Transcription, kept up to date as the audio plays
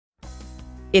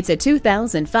It's a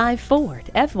 2005 Ford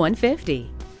F-150.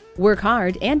 Work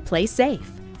hard and play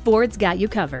safe. Ford's got you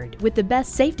covered with the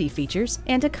best safety features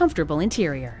and a comfortable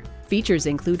interior. Features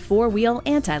include four-wheel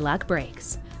anti-lock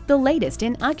brakes, the latest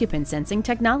in occupant sensing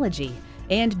technology,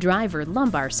 and driver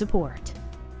lumbar support.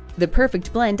 The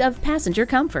perfect blend of passenger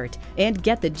comfort and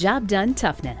get the job done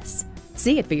toughness.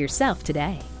 See it for yourself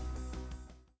today.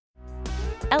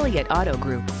 Elliott Auto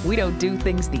Group. We don't do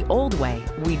things the old way,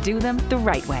 we do them the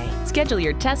right way. Schedule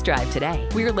your test drive today.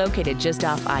 We're located just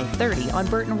off I-30 on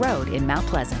Burton Road in Mount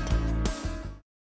Pleasant.